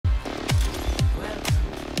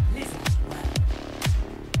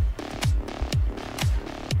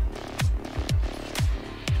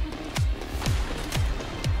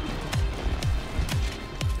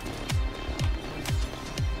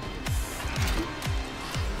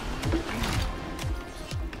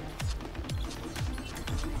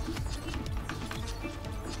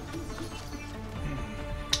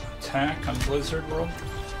attack on Blizzard World.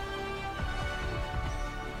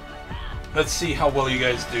 Let's see how well you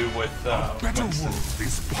guys do with better Winston. world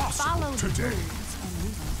is possible today.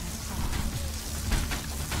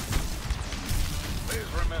 Please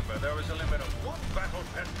remember, there is a limit of one battle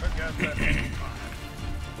pet per gas.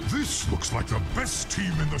 This looks like the best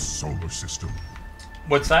team in the solar system.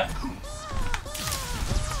 What's that?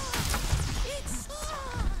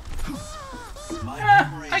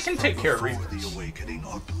 I can take care of Reaper. The awakening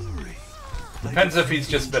are blurry. Depends if he's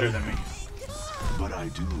just better than me. But I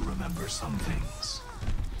do remember some things.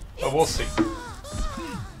 But we'll see.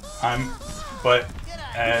 But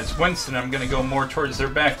as Winston, I'm gonna go more towards their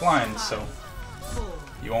back line, so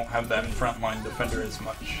you won't have that frontline defender as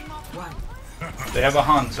much. They have a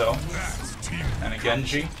Hanzo and a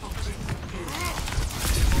Genji.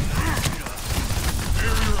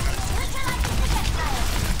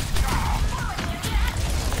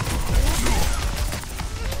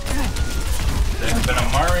 They have an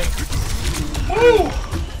Amari. Woo!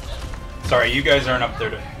 Sorry, you guys aren't up there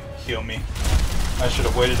to heal me. I should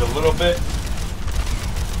have waited a little bit.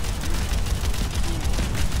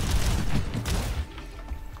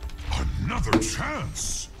 Another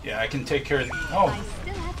chance. Yeah, I can take care of the... Oh. I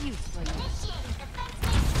still have use for you.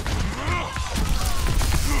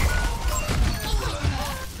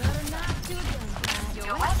 Better not do it.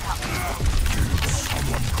 You're welcome. Did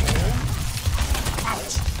someone call?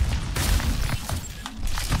 Out.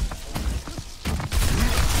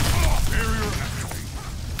 Barrier activate.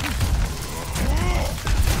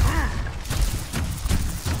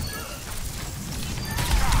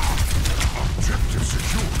 Objective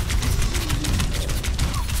secure.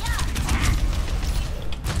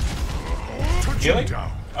 Healing?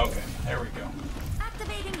 Down. Okay, there we go.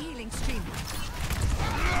 Activating healing stream.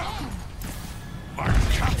 I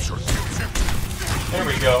captured the objective. There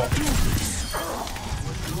we go.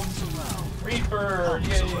 Reaper! Yay!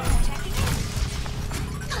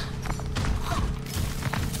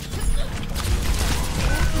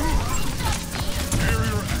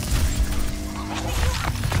 Barrier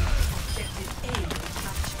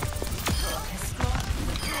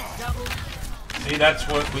activate. See, that's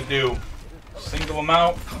what we do. Single them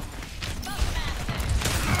out.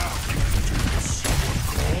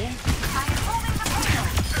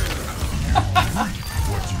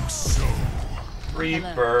 What you sow.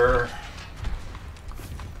 Reaper.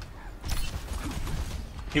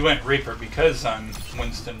 He went Reaper because I'm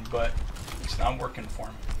Winston, but it's not working for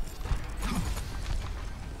him.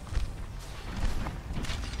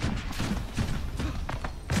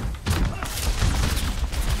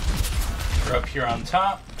 We're up here on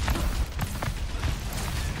top.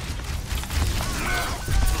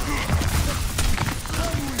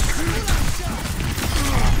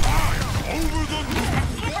 Over the moon.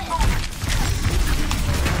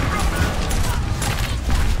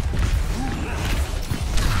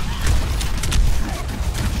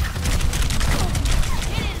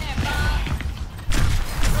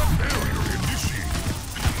 Barrier initiated.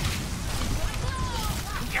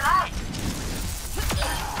 You're right.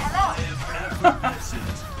 Hello.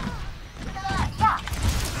 Yeah.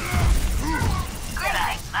 Good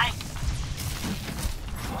eye, mate.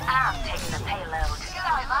 I'm taking the payload. Good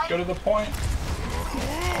eye, mate. Go to the point.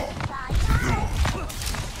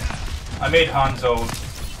 I made Hanzo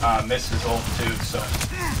miss his ult too, so.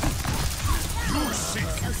 You're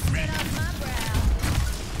safe with me.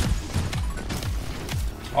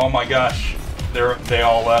 Oh my gosh, they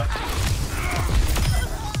all left.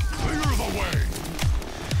 Clear the way.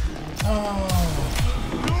 Oh,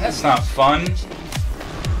 that's not fun.